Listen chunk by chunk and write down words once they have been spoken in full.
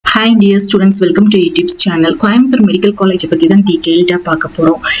Hi dear students, welcome to utipz channel. Coimbatore Medical College பத்தி தான் டீடைல்டா பார்க்க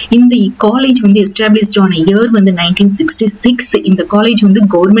போறோம். இந்த காலேஜ் வந்து established on a year வந்து 1966. இந்த காலேஜ் வந்து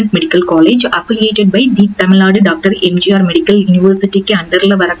government medical college affiliated by the Tamil Nadu Dr. MGR Medical University க்கு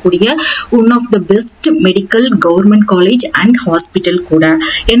அண்டர்ல வரக்கூடிய one of the best medical government college and hospital கூட.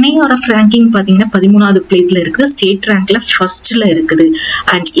 NIRF ranking பாத்தீங்கன்னா 13வது பிளேஸ்ல இருக்குது. ஸ்டேட் ரேங்க்ல ஃபர்ஸ்ட்ல இருக்குது.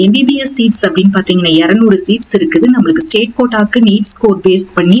 and MBBS seats அப்படினு பாத்தீங்கன்னா 200 seats இருக்குது. நமக்கு ஸ்டேட் கோட்டாக்கு நீட் ஸ்கோர் பேஸ்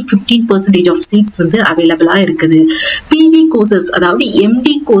பண்ணி 15% of seats வந்து அவைலபிளா இருக்குது. PG courses அதாவது MD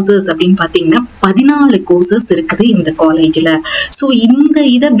courses அப்படினு பாத்தீங்கன்னா 14 courses இருக்குது இந்த காலேஜ்ல. சோ இந்த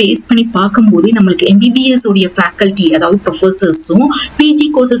இத பேஸ் பண்ணி பாக்கும்போது நமக்கு MBBS உடைய faculty அதாவது professorsம் PG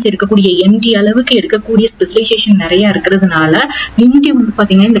courses எடுக்கக்கூடிய MD அளவுக்கு எடுக்கக்கூடிய ஸ்பெஷலைசேஷன் நிறைய இருக்குறதுனால இங்க வந்து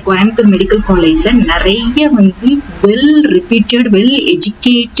பாத்தீங்கன்னா இந்த கோயம்புத்தூர் மெடிக்கல் காலேஜ்ல நிறைய வந்து well repeated well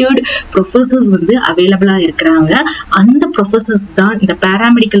educated professors வந்து அவைலபிளா இருக்காங்க. அந்த professors தான் இந்த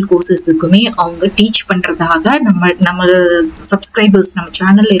paramedical கோர்சஸ்க்குமே அவங்க டீச் பண்றதாக நம்ம சப்ஸ்கிரைபர்ஸ் நம்ம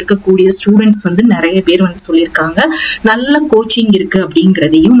சேனல்ல இருக்கக்கூடிய ஸ்டூடெண்ட்ஸ் வந்து நிறைய பேர் வந்து சொல்லியிருக்காங்க. நல்ல கோச்சிங் இருக்கு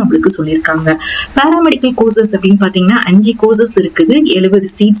அப்படிங்கறதையும் நம்மளுக்கு சொல்லியிருக்காங்க. பாராமெடிக்கல் கோர்சஸ் அப்படின்னு பாத்தீங்கன்னா 5 கோர்சஸ் இருக்குது.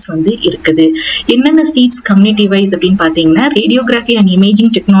 70 சீட்ஸ் வந்து இருக்குது. என்னென்ன சீட்ஸ் கம்யூனிட்டி வைஸ் அப்படின்னு பாத்தீங்கன்னா radiography and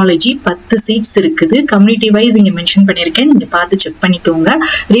imaging technology 10 seeds இருக்குது. கம்யூனிட்டி வைஸ் இங்க மென்ஷன் பண்ணிருக்கேன், நீங்க பார்த்து செக் பண்ணிக்கோங்க.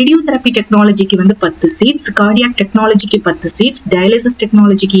 ரேடியோ தெரப்பி டெக்னாலஜிக்கு வந்து 10 seeds, cardiac டெக்னாலஜிக்கு 10 seeds, dialysis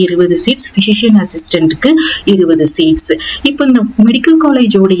டெக்னாலஜிக்கு 20 seeds, physician அசிஸ்டன்ட்க்கு 20 seeds. இப்போ இந்த மெடிக்கல்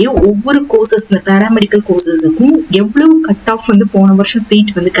காலேஜோடைய ஒவ்வொரு கோர்சஸ் இந்த பாராமெடிக்கல் கோர்சஸ்க்கும் எவ்வளவு கட் ஆஃப் வந்து போன வருஷம்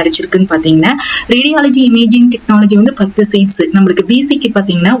சீட் வந்து கிடைச்சிருக்குன்னு பாத்தீங்கன்னா ரேடியாலஜி இமேஜிங் டெக்னாலஜி வந்து 10 சீட்ஸ், நம்மளுக்கு பிசிக்கு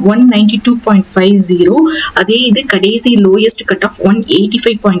பாத்தீங்கன்னா 192.50, அதே இது கடைசி லோயஸ்ட் கட் ஆஃப்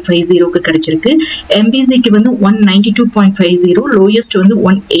 185.50க்கு கிடைச்சிருக்கு. எம்பிசிக்கு வந்து 192.50, லோயஸ்ட் வந்து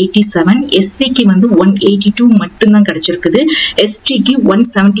 187, எஸ்சிக்கு வந்து 182 மட்டும் தான் கிடைச்சிருக்குது. எஸ்டிக்கு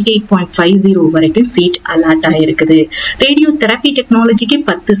 178.50 வரைக்கும் சீட் அலாட் ஆயிருக்குது. ரேடியோ தெரப்பி டெக்னாலஜிக்கு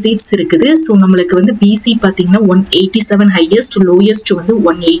 10 சீட்ஸ் இருக்குது. சோ நம்மளுக்கு வந்து பிசி பாத்தீங்கன்னா 187 ஹையஸ்ட், லோயஸ்ட் வந்து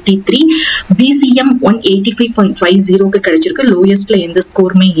 183, பிசிஎம் 185.50க்கு கிடைச்சிருக்கு. லோயஸ்ட்ல எந்த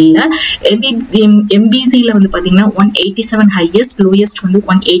ஸ்கோருமே இல்ல. எம்பிசில வந்து பாத்தீங்கன்னா 187 ஹையஸ்ட், லோயஸ்ட் வந்து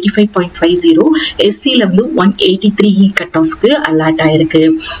 185.50, எஸ்சில வந்து 183 கட் ஆஃப்க்கு அலாட் ஆயிருக்கு.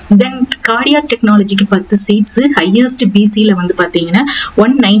 தென் கார்டியாக் டெக்னாலஜிக்கு 10 சீட்ஸ், ஹையஸ்ட் பிசில வந்து பாத்தீங்கன்னா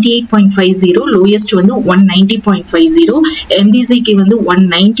 198.50, லோயஸ்ட் வந்து 190.50, எம்பிசிக்கு வந்து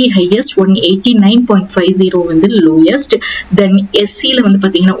 190 ஹையஸ்ட், 189.50 வந்து லோயஸ்ட். தென் எஸ்சில வந்து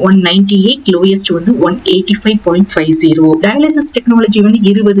பாத்தீங்கன்னா 198, லோயஸ்ட் வந்து 185.50. டயாலிசிஸ் டெக்னாலஜி வந்து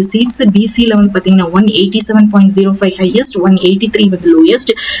 20 சீட்ஸ், பிசில வந்து பாத்தீங்கன்னா 187.05 ஹையஸ்ட், 183 வந்து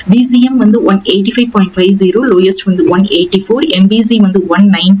லோயஸ்ட், பிசிஎம் வந்து 185.50, லோயஸ்ட் வந்து 184, எம்பிசி வந்து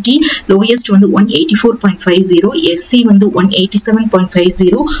 190, லோயஸ்ட் வந்து 184.50, எஸ்சி வந்து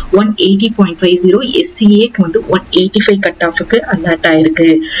 187.50, 180.50, SCAக்கு வந்து 185 கட் ஆஃப்க்கு அலாட் ஆயிருக்கு.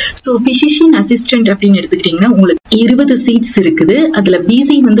 சோ பிசிஷியன் அசிஸ்டன்ட் அப்படின்னு எடுத்துக்கிட்டீங்கன்னா உங்களுக்கு 20 சீட்ஸ் இருக்குது. அதுல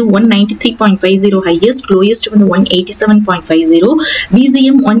பிசி வந்து 193.50 ஹையஸ்ட், லோயஸ்ட் வந்து 187.50,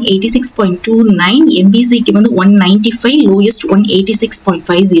 பிசிஎம் 186.29, எம்பிசிக்கு வந்து 195, லோயஸ்ட்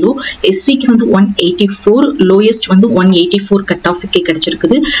 186.50, எஸ்சிக்கு வந்து 184, லோயஸ்ட் வந்து 184 கட் ஆஃப்க்கு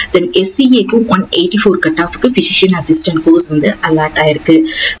கிடைச்சிருக்குது. தென் எஸ்சிஏக்கு 184 கட் ஆஃப்க்கு பிசிஷியன் அசிஸ்டன்ட் கோர்ஸ் வந்து அலாட் ஆயிருக்கு.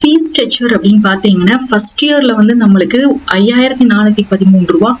 ஃபீஸ் ஸ்ட்ரக்சர் அப்படின்னு பாத்தீங்கன்னா ஃபர்ஸ்ட் இயர்ல வந்து நம்மளுக்கு 5413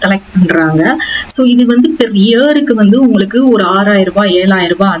 ரூபாய் கலெக்ட் பண்றாங்க. சோ இது வந்து பெர் இயருக்கு வந்து உங்களுக்கு ஒரு 6000 ரூபாய்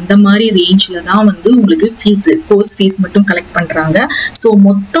 7000 ரூபாய் அந்த மாதிரி ரேஞ்ச்ல தான் வந்து உங்களுக்கு ஃபீஸ் கோர்ஸ் ஃபீஸ் மட்டும் கலெக்ட் பண்றாங்க. சோ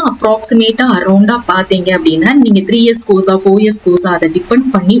மொத்தம் அப்ராக்சிமேட்டா அரௌண்டா பாத்தீங்க அப்படின்னா நீங்க 3 இயர்ஸ் கோர்ஸா 4 இயர்ஸ் கோர்ஸா அதை டிபெண்ட்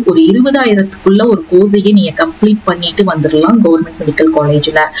பண்ணி ஒரு 20000க்குள்ள ஒரு கோர்ஸையே நீங்க கம்ப்ளீட் பண்ணிட்டு வந்துடலாம் கவர்மெண்ட் மெடிக்கல்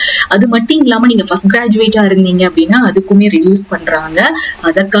காலேஜ்ல. அது மட்டும் இல்லாம நீங்க ஃபர்ஸ்ட் கிராஜுவேட்டா இருந்தீங்க அப்படின்னா அதுக்குமே ரெடியூஸ் பண்றாங்க.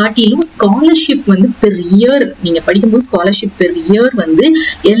 அதை காட்டிலும் ஸ்காலர்ஷிப் வந்து பெர் இயர் நீங்க படிக்கும்போது ஸ்காலர்ஷிப் பெர் இயர் வந்து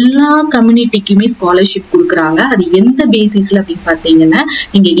எல்லா கம்யூனிட்டிக்குமே ஸ்காலர்ஷிப் கொடுக்குறாங்க. அது எந்த பேசிஸ்ல அப்படின்னு பாத்தீங்கன்னா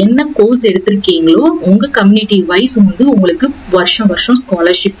நீங்க என்ன கோர்ஸ் எடுத்திருக்கீங்களோ உங்க கம்யூனிட்டி வைஸ் வந்து உங்களுக்கு வருஷம் வருஷம்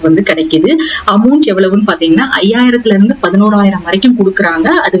ஸ்காலர்ஷிப் வந்து கிடைக்குது. அமௌண்ட் எவ்வளவுன்னு பாத்தீங்கன்னா 5000ல இருந்து 11000 வரைக்கும் கொடுக்குறாங்க.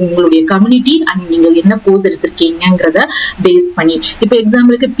 அது உங்களுடைய கம்யூனிட்டி அண்ட் நீங்க என்ன கோர்ஸ் எடுத்திருக்கீங்கிறத பேஸ் பண்ணி. இப்போ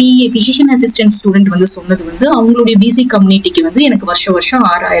எக்ஸாம்பிளுக்கு பிஏ பிசிஷியன் அசிஸ்டன்ட் ஸ்டூடெண்ட் வந்து சொன்னது வந்து அவங்களுடைய பிசி கம்யூனிட்டிக்கு வந்து எனக்கு வருஷம் வருஷம்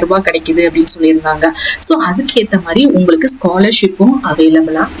 6000 ரூபாய் கிடைக்குது அப்படின்னு சொல்லியிருந்தாங்க. சோ அதுக்கு ஏத்த மாதிரி உங்களுக்கு ஸ்காலர்ஷிப்பும்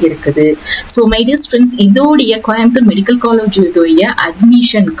அவைலபிளா இருக்குது. சோ மை டியர் ஸ்டூடெண்ட்ஸ், இதோடைய கோயம்புத்தூர் மெடிக்கல் காலேஜோடைய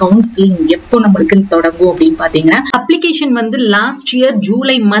அட்மிஷன் கவுன்சிலிங் எப்போ நம்மளுக்கு தொடங்கும் அப்படின்னு பாத்தீங்கன்னா அப்ளிகேஷன் வந்து லாஸ்ட் இயர்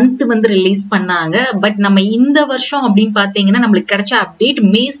ஜூலை மந்த் வந்து ரிலீஸ் பண்ணாங்க. பட் நம்ம இந்த வருஷம் அப்படின்னு பாத்தீங்கன்னா நம்மளுக்கு கிடைச்ச அப்டேட்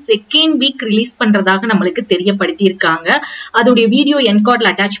மே 2nd வீக் ரிலீஸ் பண்றதாக நம்மளுக்கு தெரியப்படுத்தி இருக்காங்க. அதோடைய வீடியோ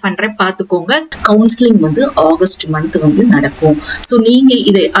என்கார்ட்ல அட்டாச் பண்றேன், பாத்துக்கோங்க. கவுன்சிலிங் வந்து ஆகஸ்ட் மந்த் வந்து நடக்கும். ஸோ நீங்க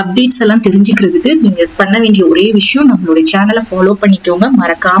இதை அப்டேட்ஸ் எல்லாம் தெரிஞ்சுக்கிறதுக்கு நீங்க பண்ண வேண்டிய ஒரே விஷயம் நம்மளுடைய சேனலை ஃபாலோ பண்ணிக்கோங்க,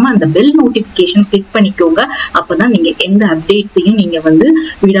 மறக்காம அந்த பெல் நோட்டிபிகேஷன் கிளிக் பண்ணிக்கோங்க. அப்பதான் நீங்க எந்த அப்டேட்ஸையும் நீங்க வந்து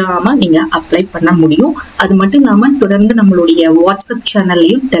விடாம நீங்க அப்ளை பண்ண முடியும். அது மட்டும் இல்லாம தொடர்ந்து நம்மளுடைய வாட்ஸ்அப்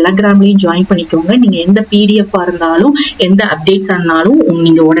சேனல்லையும் டெலகிராம்லயும் ஜாயின் பண்ணிக்கோங்க. நீங்க எந்த PDF இருந்தாலும் எந்த அப்டேட்ஸ் ஆனாலும்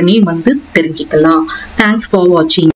நீங்க உடனே வந்து தெரிஞ்சுக்கலாம். தேங்க்ஸ் ஃபார் வாட்சிங்.